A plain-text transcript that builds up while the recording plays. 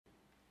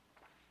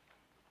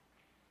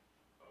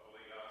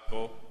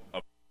Gospel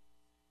of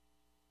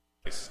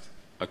Christ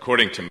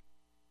according to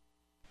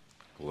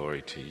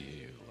glory to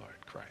you, Lord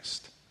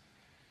Christ.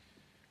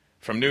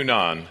 From noon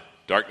on,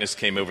 darkness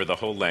came over the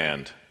whole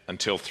land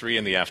until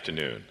 3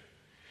 p.m.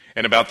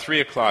 And about 3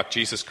 o'clock,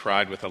 Jesus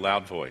cried with a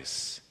loud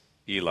voice,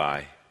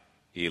 Eli,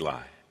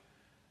 Eli,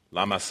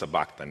 lama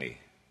sabachthani?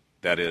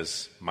 That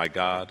is, my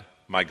God,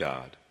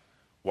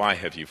 why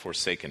have you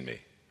forsaken me?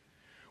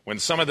 When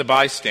some of the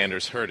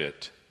bystanders heard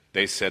it,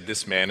 they said,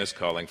 this man is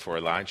calling for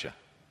Elijah.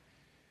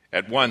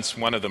 At once,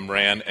 one of them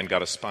ran and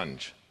got a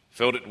sponge,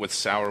 filled it with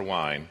sour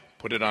wine,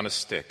 put it on a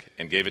stick,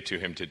 and gave it to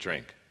him to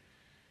drink.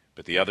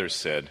 But the others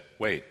said,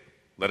 wait,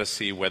 let us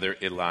see whether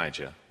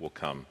Elijah will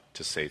come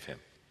to save him.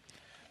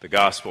 The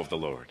Gospel of the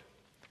Lord.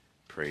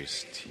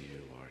 Praise to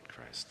you, Lord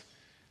Christ.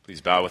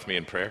 Please bow with me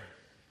in prayer.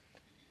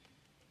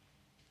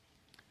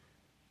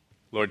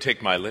 Lord,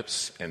 take my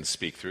lips and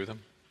speak through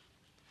them.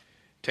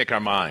 Take our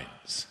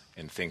minds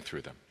and think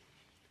through them.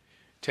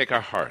 Take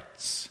our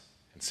hearts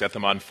and set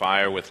them on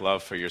fire with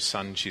love for your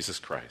Son, Jesus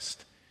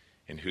Christ,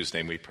 in whose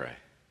name we pray.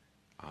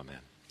 Amen.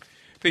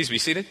 Please be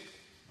seated.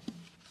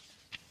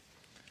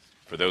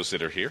 For those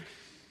that are here.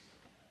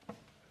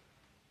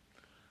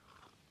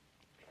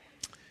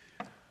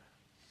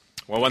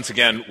 Well, once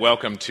again,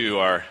 welcome to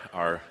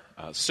our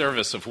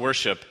service of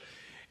worship.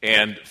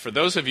 And for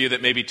those of you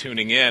that may be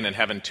tuning in and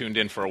haven't tuned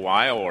in for a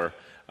while or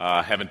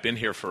haven't been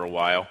here for a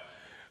while,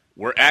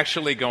 we're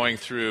actually going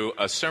through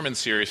a sermon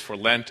series for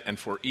Lent and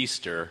for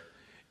Easter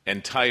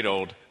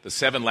entitled The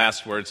 7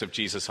 Last Words of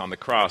Jesus on the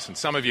Cross. And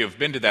some of you have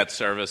been to that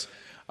service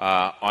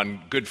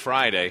on Good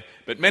Friday,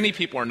 but many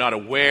people are not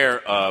aware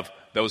of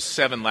those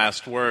 7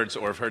 last words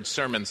or have heard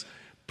sermons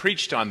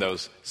preached on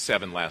those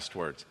 7 last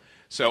words.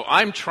 So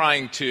I'm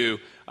trying to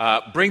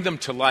bring them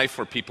to life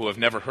for people who have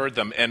never heard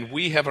them. And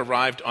we have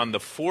arrived on the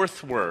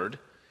 4th word,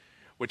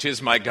 which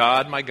is, my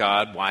God,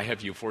 why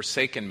have you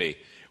forsaken me?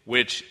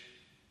 Which,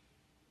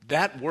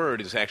 that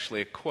word is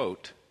actually a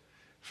quote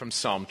from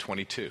Psalm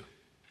 22.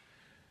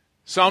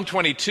 Psalm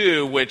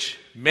 22, which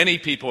many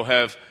people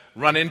have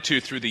run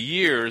into through the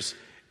years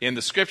in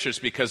the Scriptures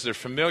because they're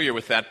familiar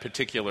with that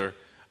particular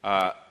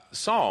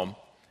psalm.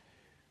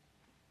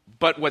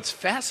 But what's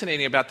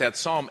fascinating about that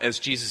psalm as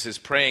Jesus is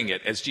praying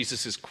it, as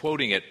Jesus is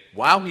quoting it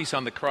while he's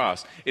on the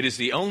cross, it is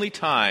the only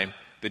time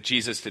that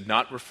Jesus did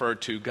not refer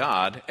to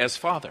God as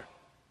Father.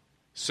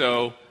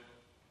 So,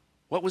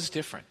 what was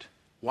different?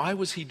 Why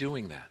was he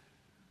doing that?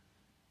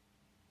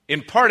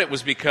 In part, it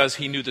was because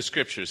he knew the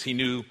Scriptures. He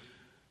knew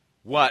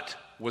what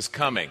was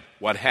coming,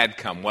 what had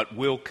come, what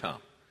will come.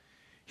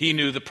 He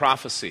knew the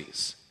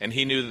prophecies, and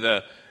he knew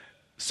the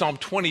Psalm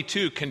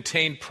 22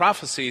 contained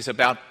prophecies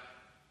about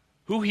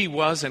who he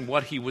was and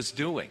what he was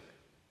doing.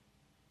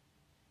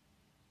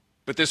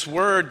 But this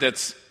word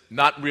that's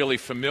not really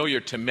familiar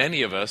to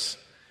many of us,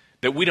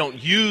 that we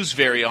don't use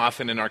very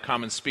often in our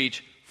common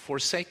speech,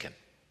 forsaken.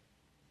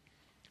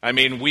 I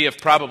mean, we have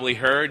probably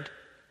heard,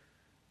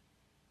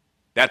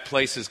 that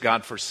place is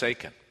God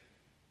forsaken.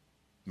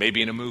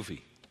 Maybe in a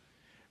movie.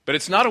 But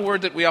it's not a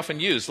word that we often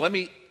use. Let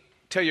me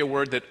tell you a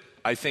word that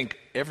I think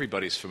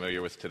everybody's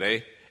familiar with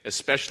today,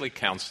 especially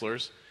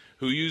counselors,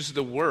 who use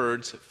the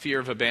words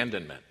fear of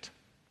abandonment.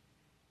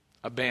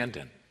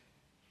 Abandon.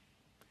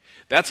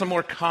 That's a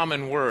more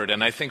common word,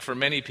 and I think for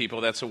many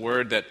people that's a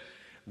word that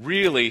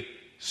really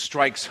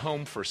strikes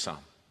home for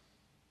some.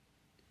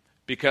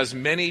 Because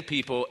many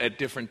people at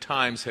different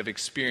times have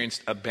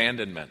experienced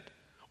abandonment.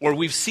 Or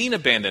we've seen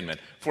abandonment.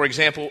 For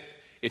example,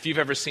 if you've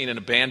ever seen an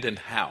abandoned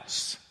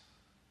house,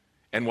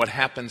 and what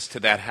happens to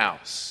that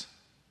house,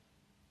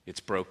 it's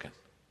broken.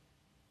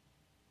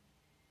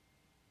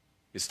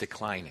 It's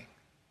declining.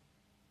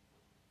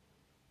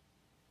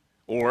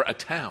 Or a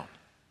town,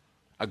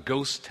 a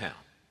ghost town.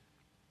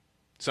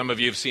 Some of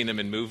you have seen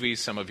them in movies,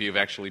 some of you have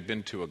actually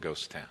been to a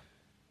ghost town.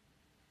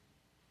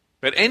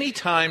 But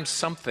anytime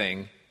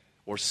something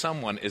or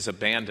someone is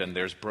abandoned,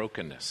 there's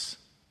brokenness.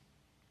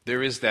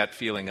 There is that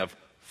feeling of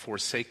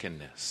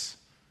forsakenness.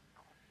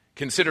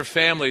 Consider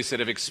families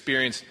that have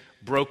experienced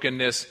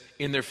brokenness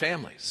in their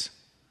families,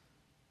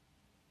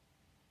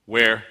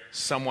 where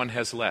someone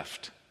has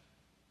left,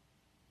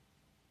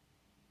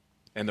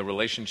 and the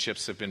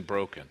relationships have been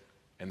broken,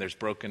 and there's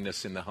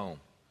brokenness in the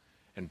home,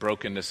 and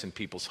brokenness in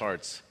people's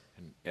hearts,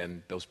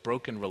 and those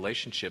broken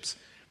relationships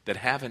that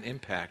have an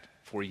impact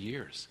for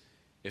years,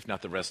 if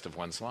not the rest of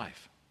one's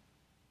life.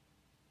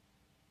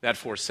 That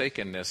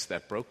forsakenness,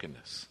 that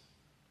brokenness.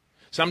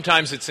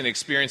 Sometimes it's an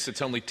experience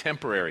that's only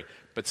temporary,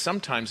 but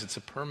sometimes it's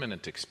a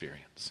permanent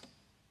experience.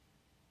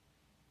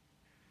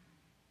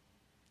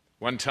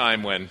 One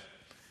time when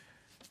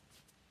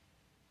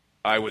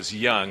I was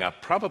young,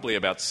 probably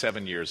about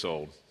 7 years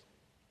old,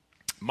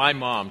 my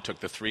mom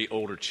took the 3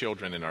 older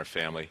children in our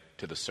family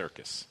to the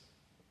circus.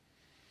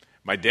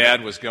 My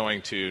dad was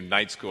going to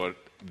night school at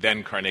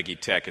then Carnegie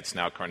Tech, it's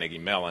now Carnegie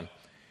Mellon,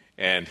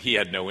 and he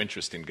had no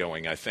interest in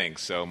going, I think.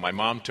 So my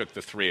mom took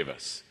the 3 of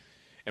us.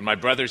 And my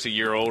brother's a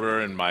year older,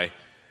 and my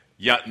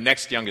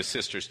next youngest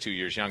sister's 2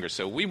 years younger.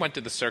 So we went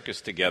to the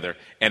circus together,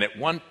 and at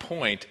one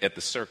point at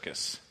the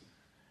circus,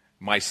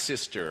 my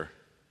sister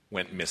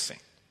went missing.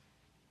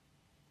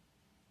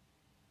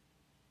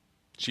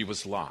 She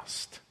was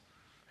lost.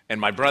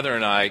 And my brother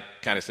and I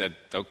kind of said,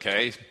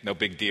 okay, no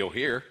big deal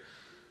here.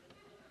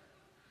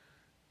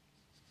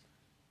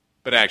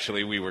 But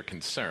actually, we were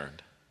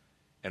concerned.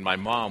 And my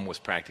mom was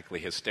practically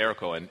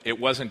hysterical. And it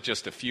wasn't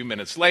just a few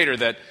minutes later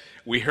that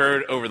we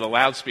heard over the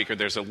loudspeaker,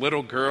 there's a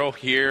little girl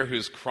here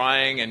who's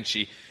crying and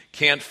she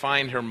can't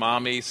find her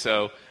mommy.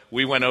 So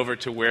we went over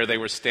to where they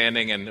were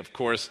standing, and of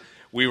course,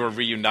 we were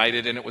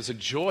reunited, and it was a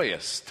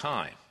joyous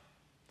time.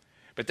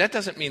 But that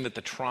doesn't mean that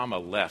the trauma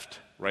left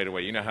right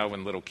away. You know how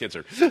when little kids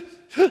are,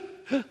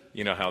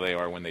 you know how they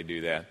are when they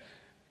do that.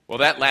 Well,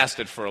 that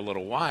lasted for a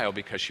little while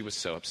because she was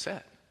so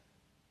upset.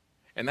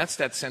 And that's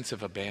that sense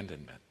of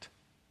abandonment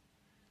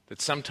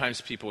that sometimes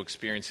people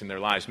experience in their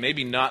lives.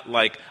 Maybe not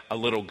like a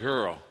little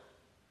girl,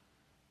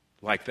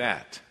 like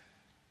that.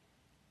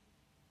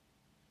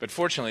 But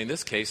fortunately, in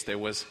this case, there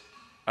was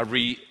a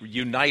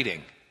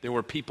reuniting. There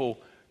were people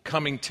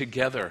coming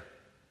together,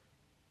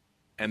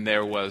 and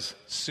there was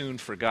soon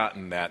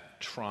forgotten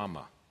that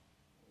trauma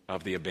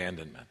of the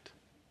abandonment,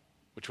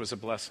 which was a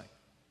blessing.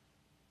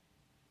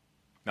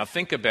 Now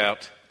think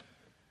about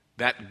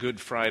that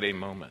Good Friday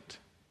moment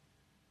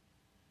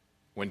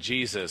when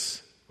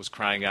Jesus was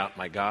crying out,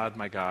 my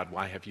God,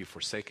 why have you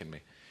forsaken me?"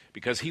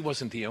 Because he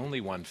wasn't the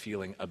only one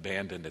feeling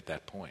abandoned at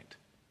that point.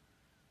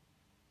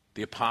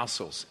 The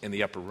apostles in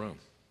the upper room,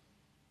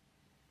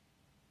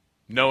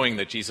 knowing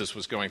that Jesus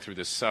was going through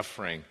this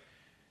suffering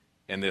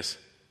and this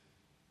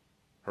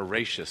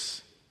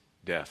horrendous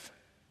death,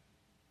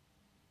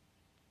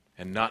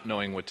 and not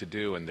knowing what to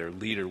do, and their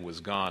leader was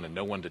gone, and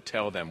no one to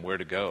tell them where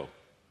to go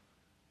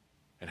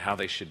and how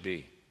they should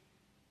be.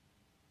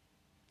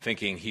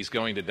 Thinking he's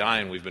going to die,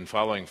 and we've been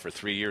following for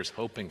 3 years,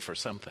 hoping for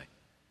something.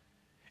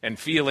 And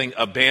feeling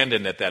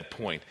abandoned at that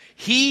point.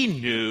 He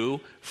knew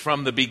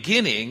from the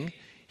beginning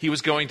he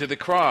was going to the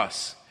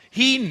cross.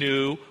 He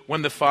knew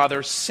when the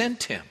Father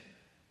sent him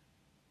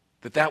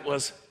that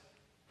was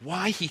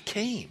why he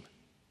came.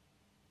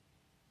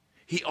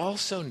 He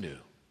also knew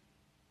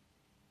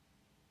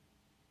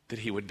that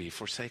he would be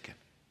forsaken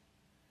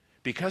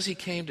because he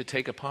came to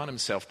take upon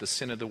himself the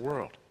sin of the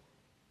world.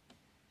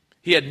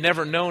 He had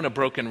never known a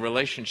broken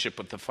relationship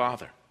with the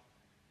Father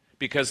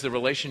because the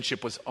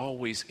relationship was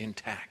always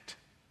intact.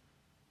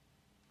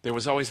 There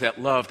was always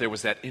that love, there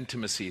was that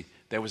intimacy,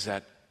 there was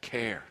that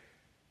care.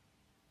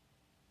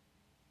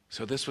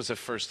 So this was a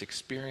first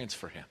experience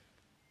for him,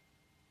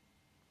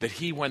 that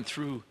he went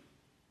through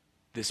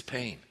this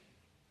pain,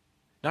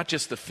 not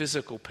just the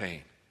physical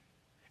pain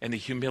and the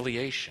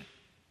humiliation,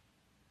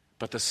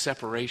 but the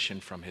separation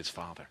from his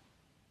Father,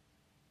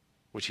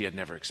 which he had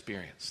never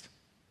experienced.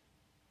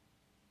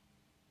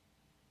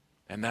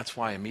 And that's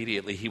why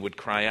immediately he would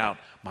cry out,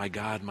 my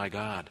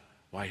God,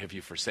 why have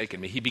you forsaken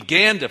me?" He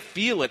began to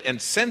feel it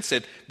and sense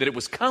it, that it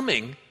was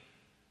coming,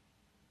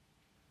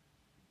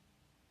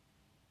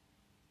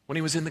 when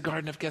he was in the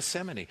Garden of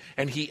Gethsemane.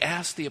 And he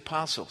asked the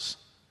apostles,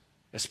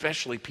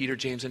 especially Peter,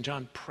 James, and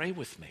John, "Pray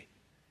with me."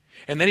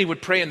 And then he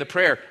would pray in the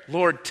prayer,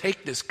 "Lord,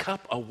 take this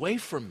cup away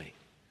from me,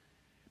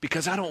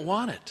 because I don't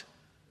want it.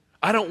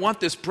 I don't want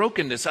this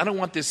brokenness. I don't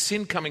want this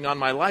sin coming on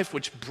my life,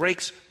 which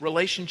breaks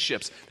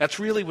relationships." That's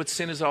really what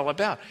sin is all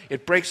about.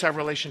 It breaks our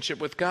relationship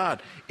with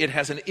God. It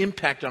has an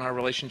impact on our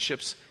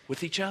relationships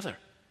with each other.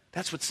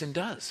 That's what sin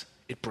does.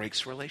 It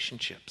breaks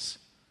relationships.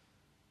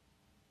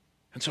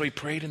 And so he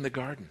prayed in the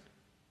garden,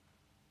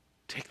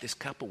 "Take this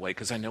cup away,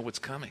 because I know what's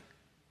coming."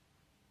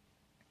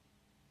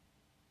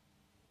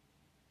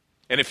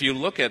 And if you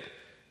look at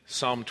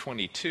Psalm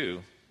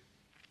 22,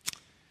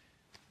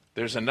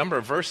 there's a number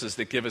of verses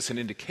that give us an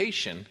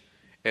indication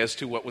as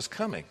to what was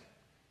coming.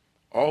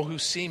 "All who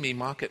see me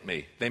mock at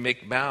me. They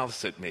make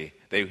mouths at me.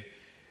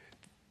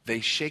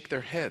 They shake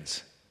their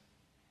heads.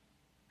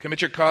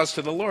 Commit your cause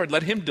to the Lord.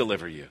 Let him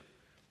deliver you.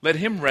 Let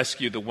him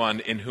rescue the one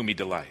in whom he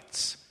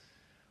delights.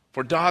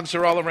 For dogs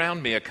are all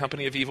around me. A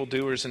company of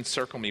evildoers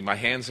encircle me. My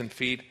hands and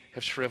feet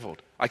have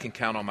shriveled. I can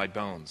count on my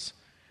bones.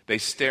 They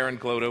stare and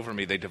gloat over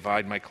me. They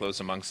divide my clothes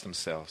amongst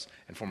themselves.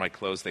 And for my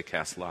clothes they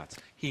cast lots."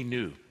 He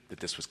knew that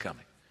this was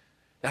coming.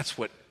 That's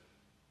what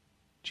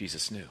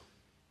Jesus knew.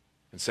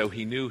 And so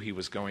he knew he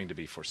was going to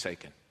be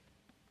forsaken.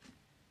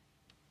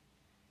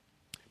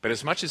 But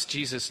as much as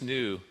Jesus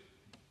knew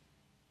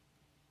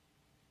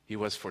he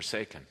was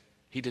forsaken,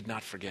 he did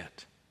not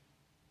forget.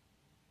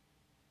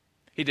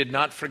 He did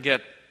not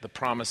forget the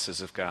promises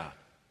of God.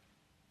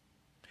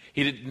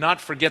 He did not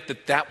forget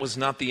that was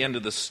not the end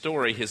of the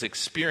story, his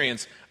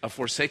experience of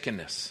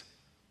forsakenness.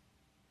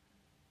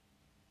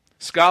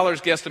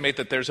 Scholars guesstimate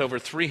that there's over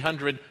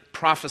 300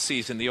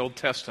 prophecies in the Old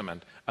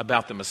Testament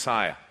about the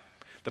Messiah.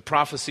 The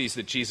prophecies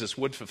that Jesus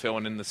would fulfill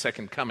and in the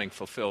second coming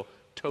fulfill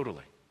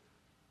totally.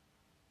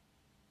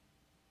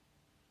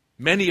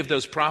 Many of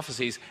those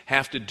prophecies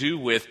have to do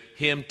with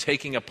him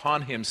taking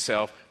upon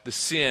himself the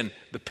sin,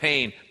 the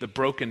pain, the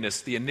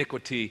brokenness, the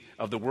iniquity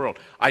of the world.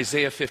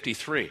 Isaiah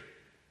 53,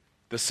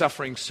 the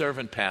suffering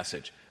servant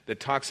passage that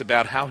talks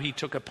about how he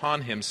took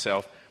upon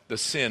himself the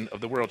sin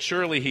of the world.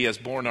 Surely he has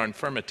borne our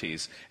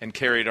infirmities and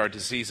carried our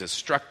diseases,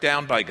 struck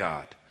down by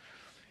God.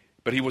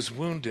 But he was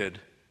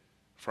wounded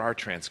for our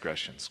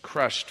transgressions,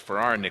 crushed for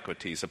our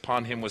iniquities.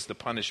 Upon him was the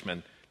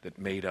punishment that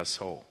made us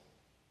whole.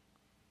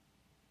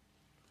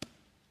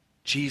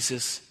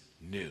 Jesus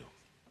knew.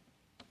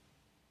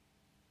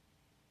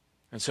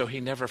 And so he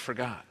never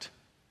forgot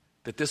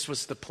that this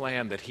was the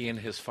plan that he and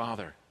his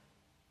Father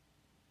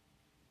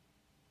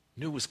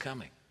knew was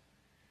coming.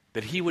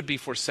 That he would be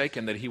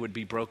forsaken, that he would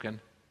be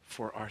broken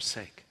for our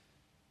sake.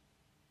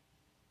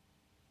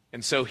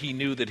 And so he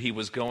knew that he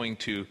was going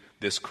to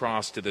this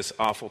cross, to this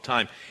awful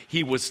time.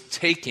 He was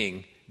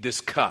taking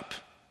this cup.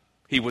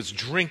 He was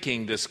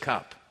drinking this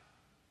cup.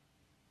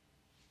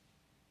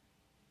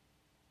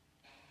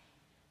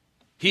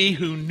 He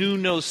who knew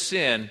no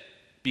sin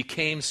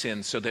became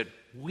sin so that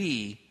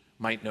we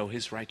might know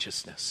his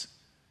righteousness.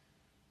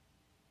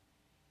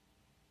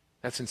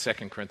 That's in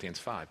 2 Corinthians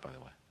 5, by the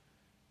way.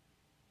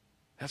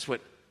 That's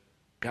what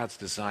God's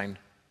design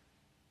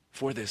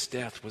for this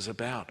death was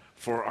about,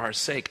 for our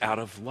sake, out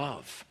of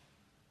love.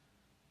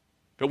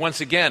 But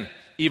once again,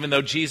 even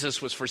though Jesus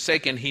was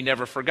forsaken, he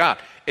never forgot.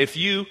 If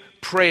you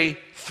pray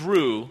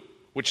through,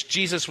 which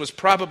Jesus was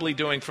probably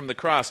doing from the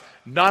cross,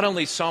 not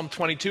only Psalm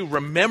 22,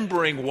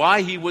 remembering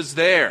why he was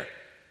there,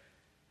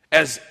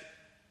 as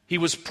he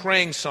was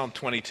praying Psalm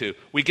 22,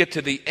 we get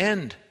to the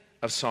end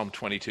of Psalm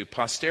 22.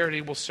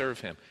 Posterity will serve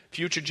him.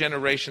 Future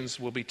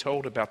generations will be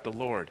told about the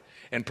Lord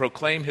and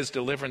proclaim his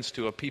deliverance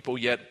to a people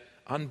yet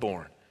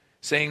unborn,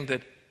 saying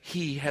that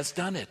he has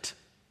done it.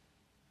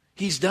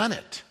 He's done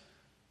it.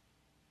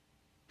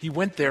 He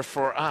went there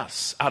for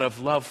us, out of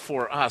love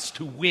for us,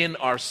 to win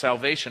our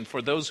salvation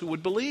for those who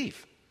would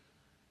believe.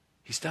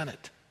 He's done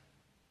it.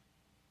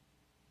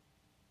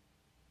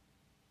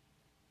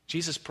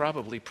 Jesus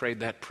probably prayed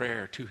that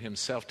prayer to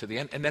himself to the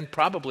end, and then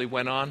probably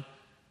went on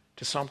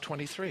to Psalm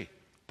 23.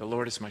 The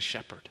Lord is my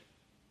shepherd.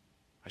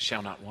 I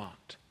shall not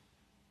want.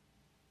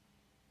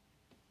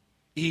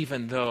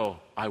 Even though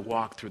I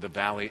walk through the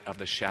valley of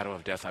the shadow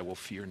of death, I will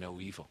fear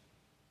no evil.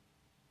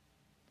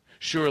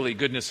 Surely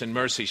goodness and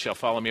mercy shall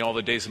follow me all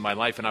the days of my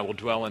life, and I will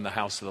dwell in the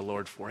house of the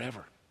Lord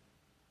forever.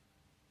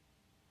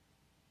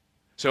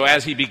 So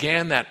as he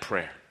began that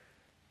prayer,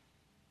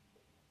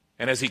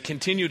 and as he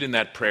continued in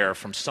that prayer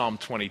from Psalm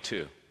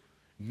 22,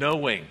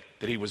 knowing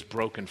that he was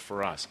broken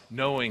for us,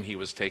 knowing he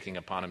was taking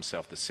upon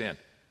himself the sin,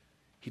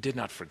 he did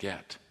not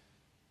forget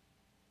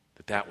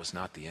that that was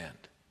not the end.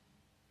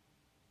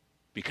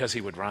 Because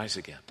he would rise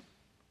again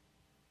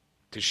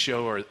to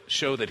show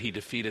that he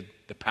defeated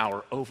the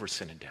power over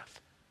sin and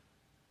death.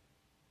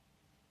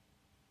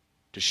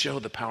 To show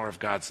the power of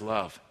God's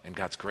love and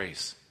God's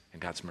grace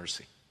and God's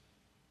mercy.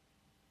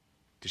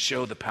 To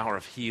show the power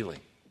of healing.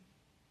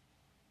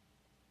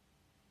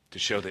 To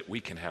show that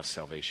we can have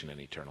salvation and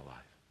eternal life.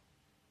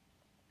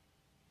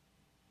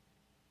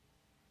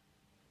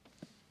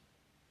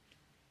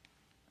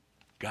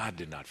 God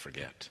did not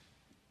forget.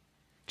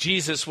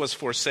 Jesus was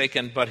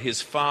forsaken, but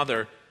his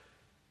Father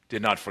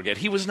did not forget.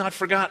 He was not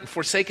forgotten,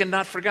 forsaken,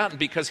 not forgotten,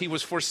 because he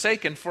was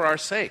forsaken for our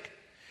sake.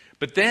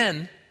 But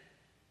then,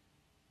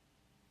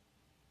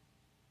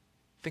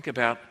 think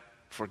about,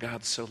 for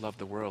God so loved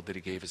the world that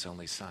he gave his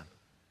only Son,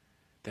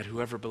 that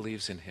whoever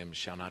believes in him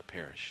shall not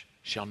perish,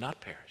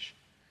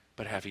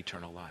 but have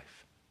eternal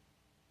life.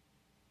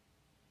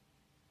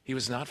 He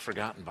was not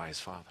forgotten by his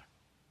Father.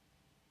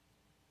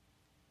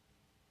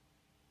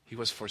 He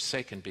was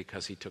forsaken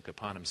because he took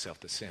upon himself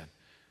the sin.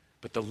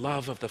 But the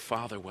love of the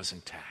Father was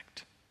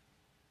intact.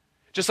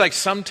 Just like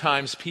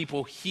sometimes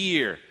people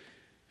here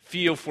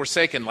feel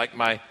forsaken, like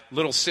my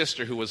little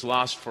sister who was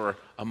lost for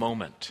a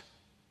moment,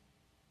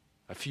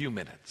 a few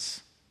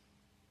minutes,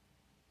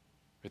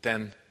 but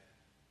then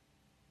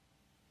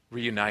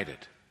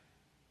reunited,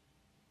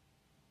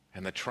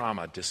 and the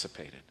trauma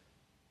dissipated.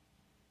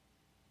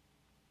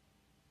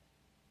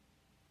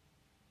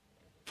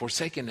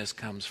 Forsakenness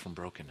comes from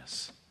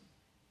brokenness,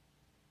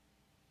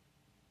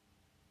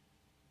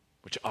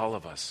 which all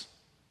of us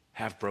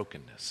have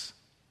brokenness.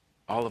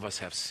 All of us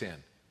have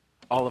sin.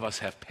 All of us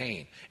have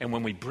pain. And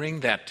when we bring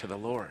that to the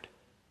Lord,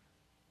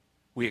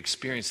 we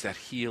experience that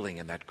healing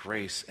and that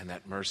grace and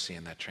that mercy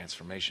and that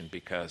transformation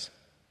because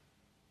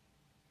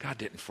God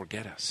didn't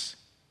forget us.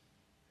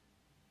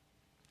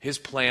 His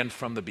plan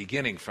from the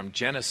beginning, from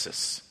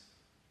Genesis,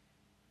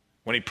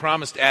 when he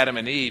promised Adam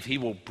and Eve, he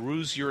will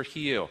bruise your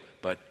heel,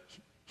 but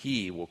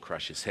he will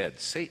crush his head.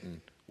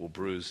 Satan will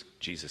bruise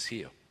Jesus'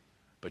 heel,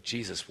 but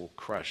Jesus will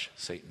crush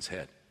Satan's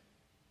head.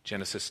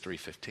 Genesis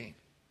 3:15.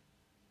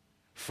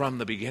 From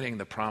the beginning,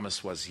 the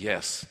promise was,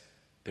 yes,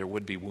 there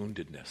would be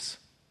woundedness,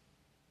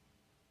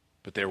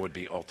 but there would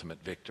be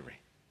ultimate victory.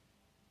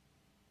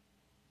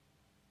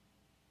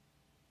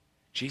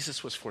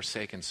 Jesus was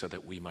forsaken so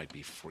that we might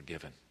be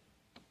forgiven.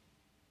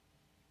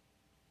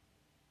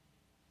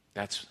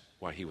 That's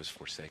why he was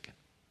forsaken.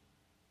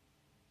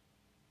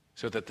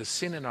 So that the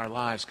sin in our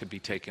lives could be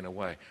taken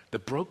away. The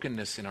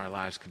brokenness in our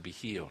lives could be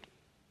healed.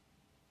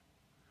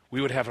 We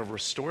would have a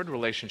restored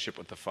relationship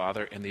with the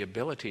Father and the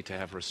ability to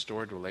have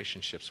restored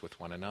relationships with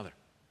one another.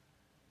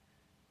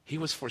 He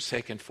was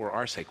forsaken for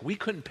our sake. We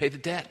couldn't pay the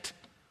debt.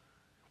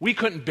 We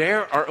couldn't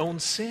bear our own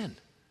sin.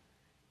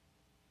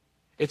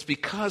 It's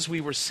because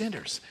we were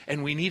sinners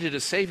and we needed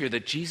a Savior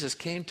that Jesus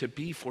came to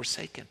be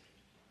forsaken.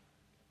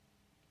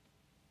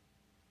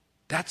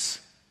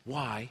 That's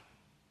why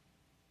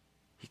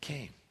he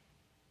came,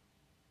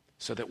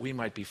 so that we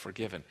might be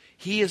forgiven.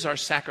 He is our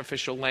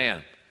sacrificial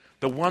lamb,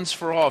 the once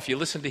for all. If you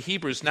listen to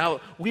Hebrews, now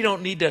we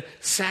don't need to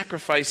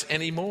sacrifice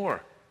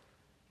anymore.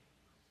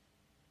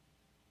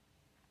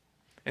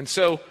 And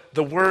so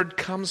the word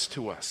comes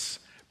to us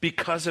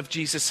because of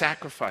Jesus'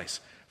 sacrifice.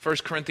 1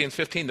 Corinthians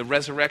 15, the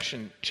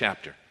resurrection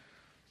chapter.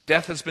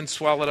 Death has been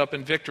swallowed up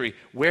in victory.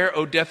 Where,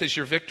 O death, is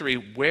your victory?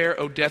 Where,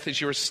 O death,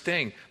 is your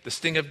sting? The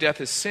sting of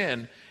death is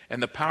sin,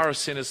 and the power of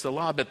sin is the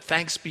law. But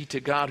thanks be to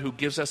God who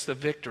gives us the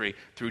victory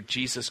through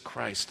Jesus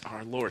Christ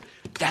our Lord.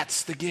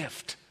 That's the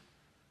gift.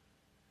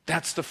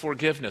 That's the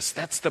forgiveness.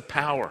 That's the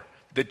power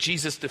that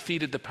Jesus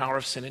defeated the power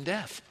of sin and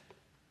death.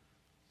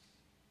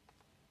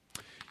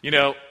 You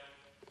know,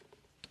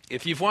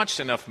 if you've watched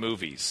enough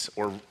movies,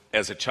 or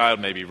as a child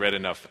maybe read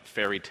enough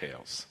fairy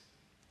tales,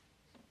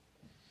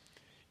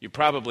 you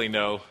probably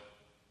know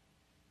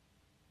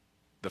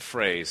the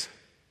phrase,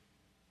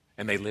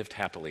 and they lived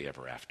happily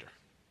ever after.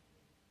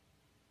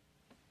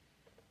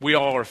 We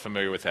all are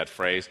familiar with that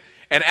phrase.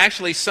 And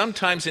actually,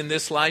 sometimes in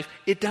this life,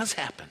 it does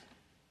happen.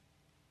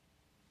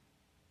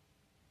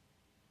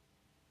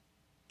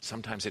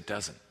 Sometimes it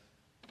doesn't.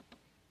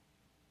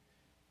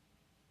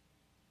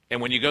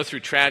 And when you go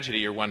through tragedy,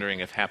 you're wondering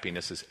if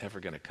happiness is ever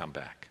going to come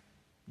back.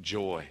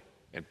 Joy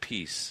and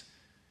peace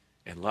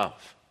and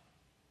love.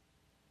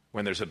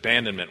 When there's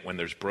abandonment, when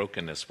there's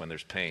brokenness, when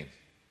there's pain.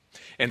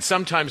 And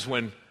sometimes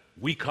when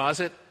we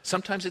cause it,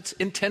 sometimes it's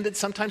intended,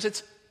 sometimes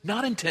it's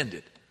not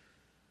intended.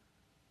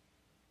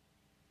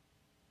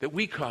 That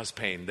we cause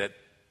pain, that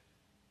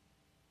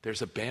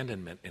there's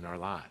abandonment in our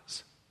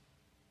lives.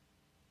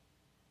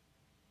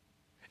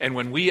 And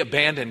when we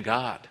abandon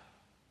God,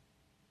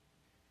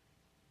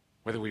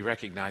 whether we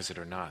recognize it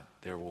or not,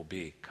 there will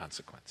be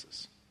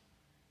consequences.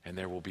 And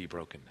there will be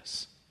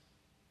brokenness.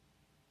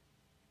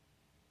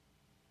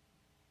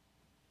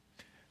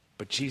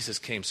 But Jesus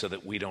came so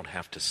that we don't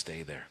have to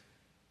stay there.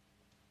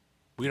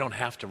 We don't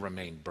have to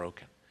remain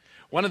broken.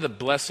 One of the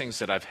blessings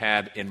that I've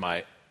had in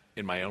my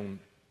own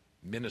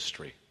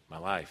ministry, my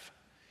life,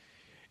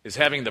 is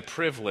having the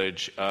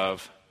privilege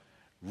of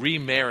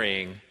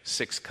remarrying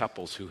 6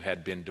 couples who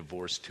had been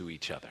divorced to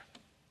each other.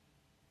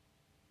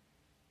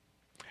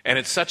 And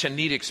it's such a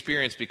neat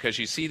experience because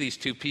you see these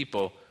 2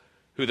 people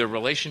who their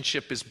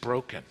relationship is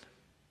broken.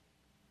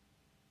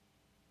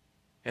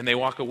 And they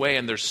walk away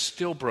and they're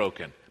still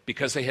broken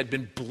because they had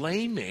been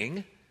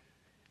blaming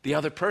the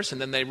other person.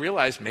 Then they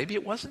realized maybe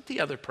it wasn't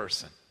the other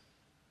person.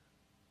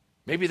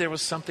 Maybe there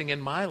was something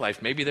in my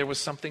life. Maybe there was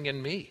something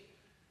in me.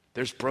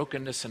 There's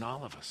brokenness in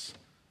all of us.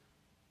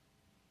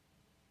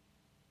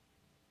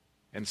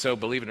 And so,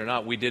 believe it or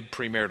not, we did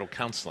premarital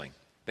counseling.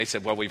 They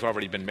said, well, we've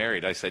already been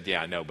married. I said,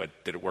 yeah, I know, but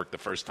did it work the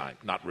first time?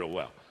 Not real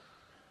well.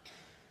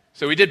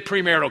 So we did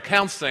premarital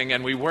counseling,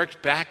 and we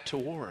worked back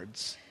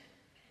towards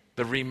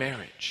the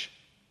remarriage.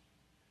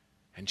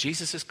 And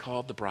Jesus is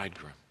called the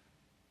bridegroom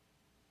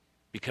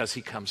because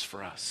he comes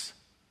for us.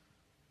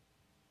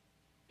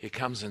 He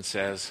comes and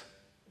says,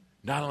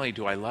 not only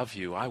do I love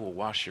you, I will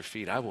wash your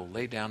feet. I will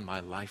lay down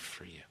my life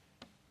for you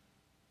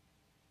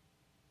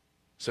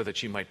so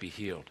that you might be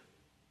healed.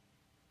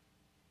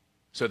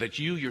 So that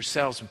you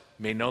yourselves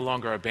may no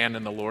longer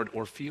abandon the Lord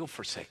or feel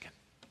forsaken.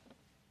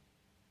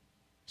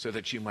 So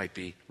that you might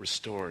be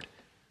restored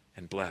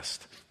and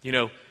blessed. You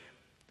know,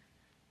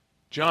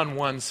 John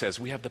 1 says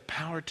we have the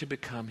power to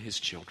become his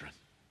children.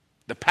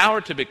 The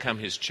power to become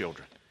his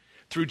children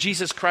through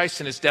Jesus Christ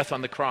and his death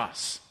on the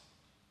cross.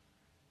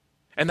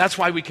 And that's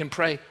why we can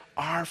pray,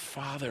 Our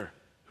Father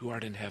who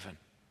art in heaven,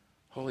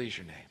 holy is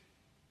your name.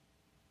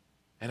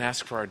 And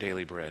ask for our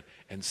daily bread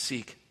and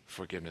seek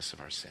forgiveness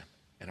of our sin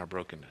and our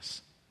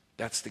brokenness.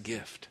 That's the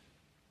gift.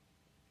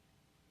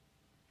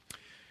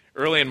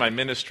 Early in my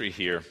ministry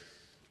here,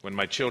 when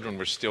my children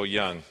were still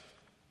young,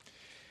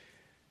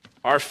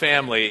 our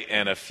family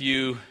and a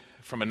few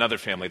from another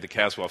family, the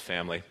Caswell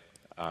family,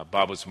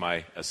 Bob was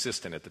my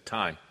assistant at the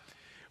time,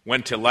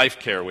 went to Life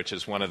Care, which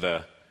is one of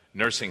the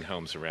nursing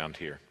homes around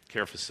here,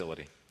 care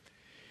facility.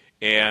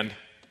 And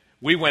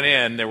we went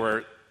in, there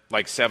were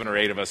like 7 or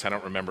 8 of us, I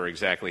don't remember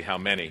exactly how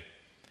many.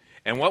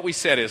 And what we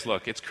said is,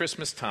 look, it's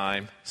Christmas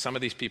time. Some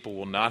of these people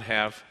will not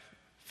have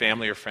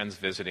family or friends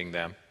visiting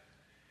them.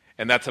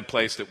 And that's a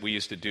place that we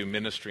used to do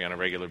ministry on a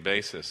regular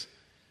basis.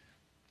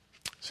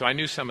 So I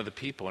knew some of the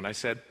people, and I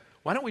said,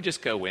 why don't we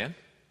just go in,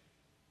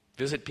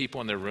 visit people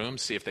in their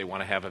rooms, see if they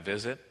want to have a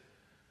visit,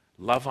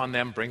 love on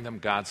them, bring them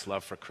God's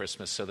love for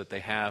Christmas so that they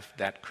have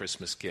that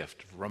Christmas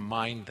gift.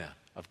 Remind them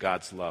of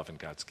God's love and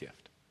God's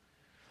gift.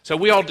 So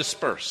we all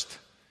dispersed,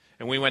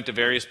 and we went to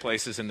various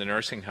places in the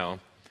nursing home.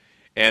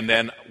 And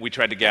then we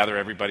tried to gather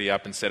everybody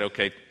up and said,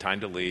 okay, time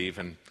to leave.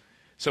 And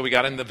so we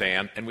got in the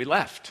van and we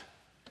left.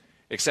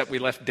 Except we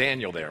left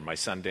Daniel there, my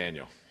son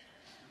Daniel.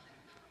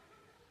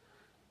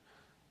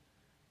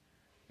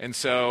 And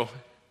so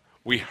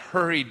we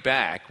hurried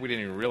back. We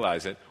didn't even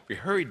realize it. We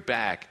hurried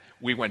back.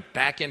 We went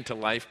back into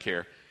Life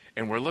Care,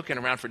 and we're looking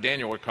around for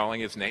Daniel. We're calling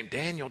his name,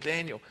 Daniel,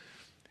 Daniel.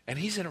 And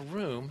he's in a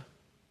room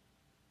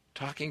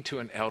talking to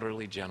an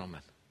elderly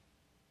gentleman.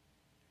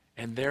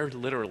 And they're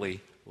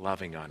literally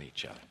loving on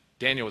each other.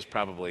 Daniel was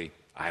probably,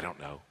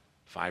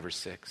 5 or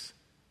 6.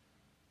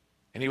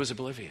 And he was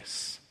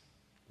oblivious.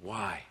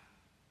 Why?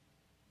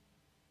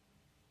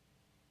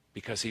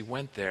 Because he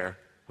went there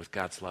with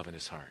God's love in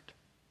his heart.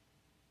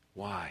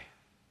 Why?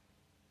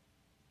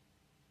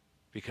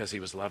 Because he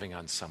was loving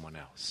on someone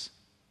else.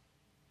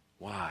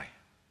 Why?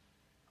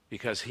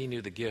 Because he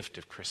knew the gift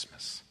of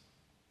Christmas.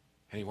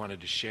 And he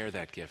wanted to share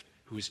that gift,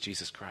 who is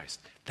Jesus Christ.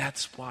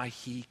 That's why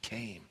he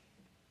came.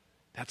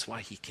 That's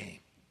why he came.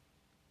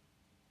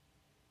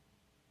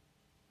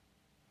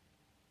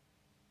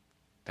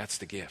 That's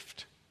the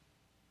gift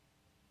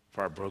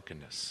for our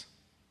brokenness,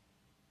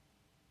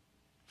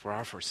 for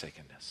our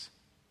forsakenness.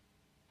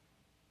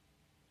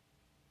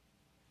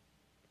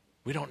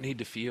 We don't need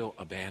to feel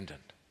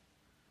abandoned,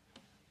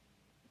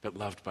 but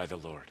loved by the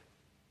Lord,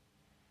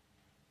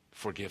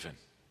 forgiven,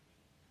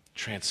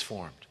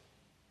 transformed.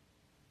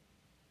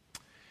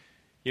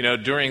 You know,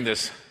 during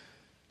this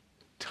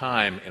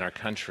time in our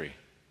country,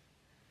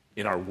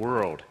 in our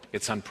world,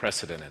 it's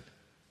unprecedented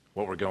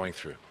what we're going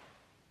through.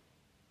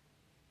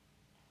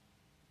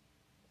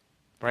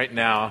 Right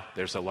now,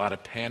 there's a lot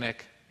of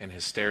panic and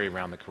hysteria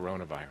around the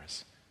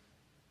coronavirus.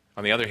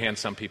 On the other hand,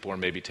 some people are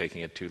maybe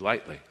taking it too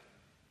lightly.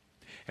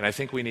 And I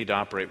think we need to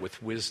operate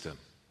with wisdom.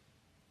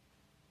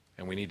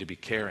 And we need to be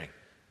caring.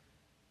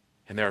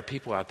 And there are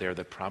people out there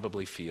that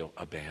probably feel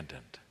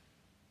abandoned.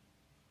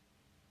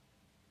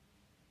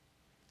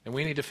 And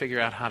we need to figure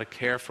out how to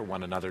care for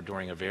one another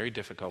during a very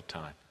difficult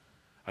time.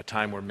 A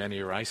time where many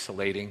are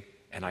isolating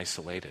and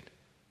isolated.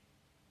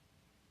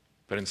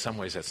 But in some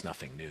ways, that's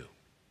nothing new.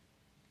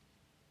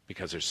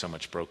 Because there's so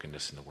much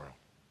brokenness in the world.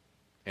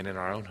 And in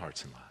our own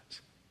hearts and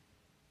lives.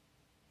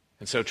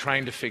 And so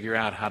trying to figure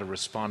out how to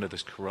respond to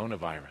this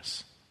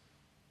coronavirus.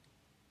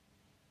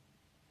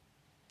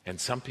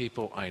 And some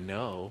people I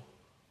know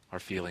are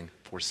feeling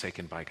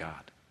forsaken by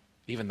God.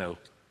 Even though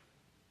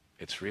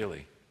it's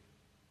really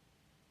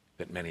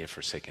that many have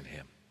forsaken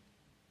him.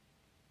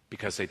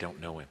 Because they don't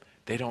know him.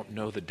 They don't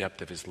know the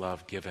depth of his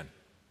love given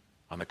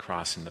on the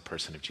cross in the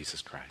person of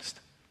Jesus Christ.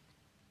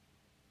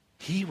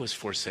 He was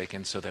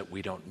forsaken so that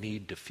we don't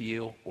need to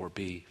feel or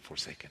be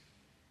forsaken.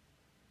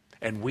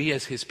 And we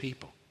as his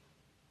people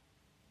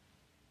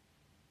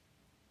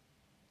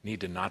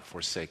need to not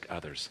forsake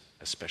others,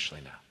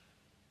 especially now.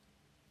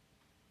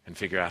 And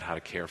figure out how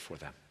to care for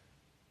them.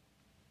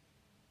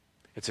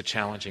 It's a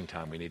challenging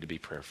time. We need to be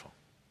prayerful.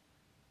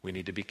 We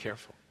need to be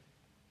careful.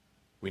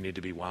 We need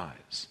to be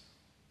wise.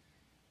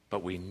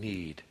 But we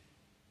need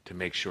to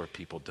make sure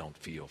people don't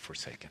feel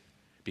forsaken.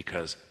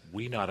 Because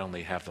we not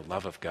only have the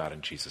love of God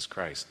in Jesus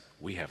Christ,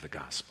 we have the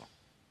gospel.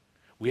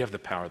 We have the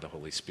power of the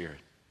Holy Spirit.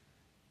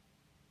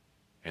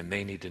 And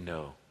they need to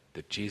know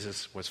that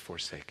Jesus was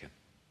forsaken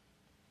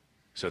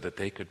so that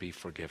they could be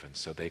forgiven,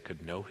 so they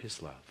could know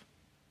his love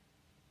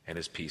and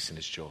his peace and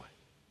his joy,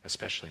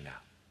 especially now.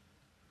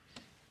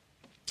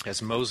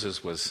 As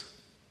Moses was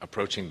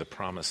approaching the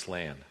promised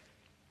land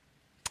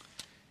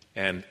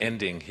and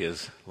ending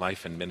his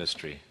life and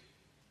ministry,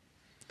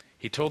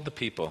 he told the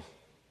people,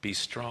 "Be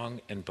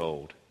strong and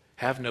bold.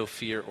 Have no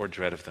fear or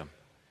dread of them,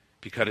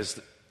 because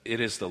it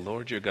is the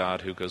Lord your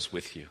God who goes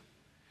with you,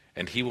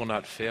 and he will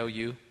not fail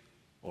you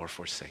or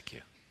forsake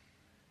you."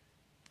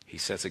 He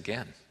says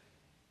again,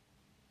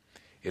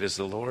 "It is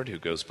the Lord who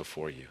goes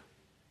before you.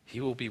 He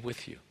will be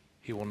with you.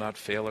 He will not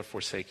fail or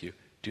forsake you.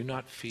 Do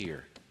not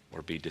fear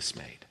or be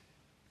dismayed."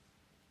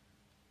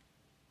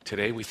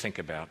 Today we think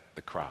about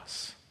the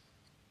cross.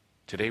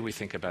 Today we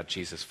think about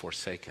Jesus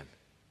forsaken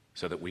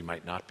so that we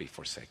might not be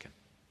forsaken,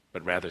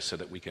 but rather so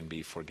that we can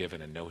be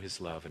forgiven and know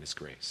his love and his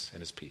grace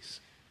and his peace,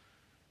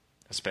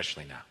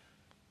 especially now.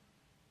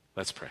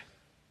 Let's pray.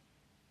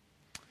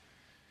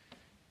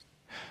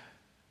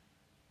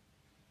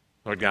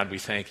 Lord God, we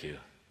thank you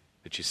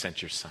that you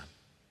sent your Son.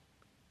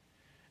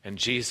 And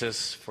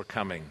Jesus for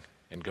coming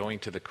and going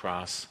to the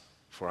cross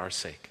for our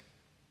sake,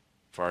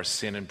 for our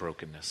sin and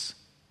brokenness,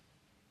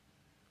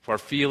 for our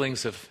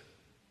feelings of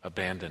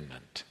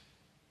abandonment,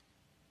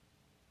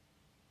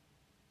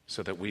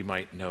 so that we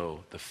might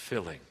know the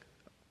filling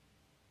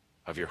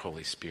of your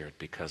Holy Spirit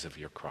because of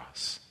your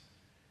cross,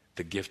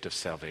 the gift of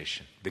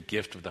salvation, the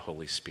gift of the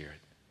Holy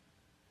Spirit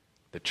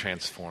that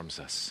transforms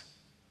us.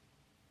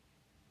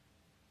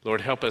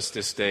 Lord, help us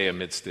this day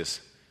amidst this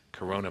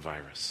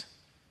coronavirus,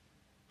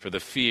 for the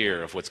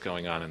fear of what's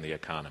going on in the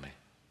economy,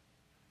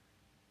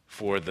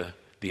 for the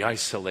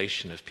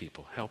isolation of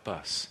people. Help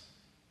us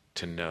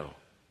to know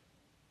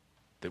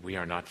that we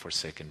are not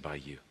forsaken by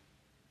you.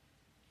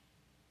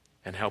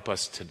 And help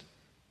us to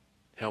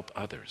help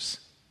others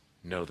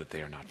know that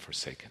they are not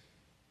forsaken.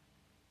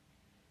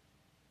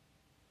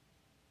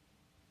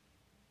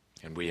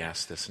 And we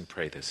ask this and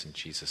pray this in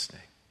Jesus'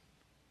 name.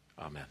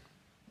 Amen.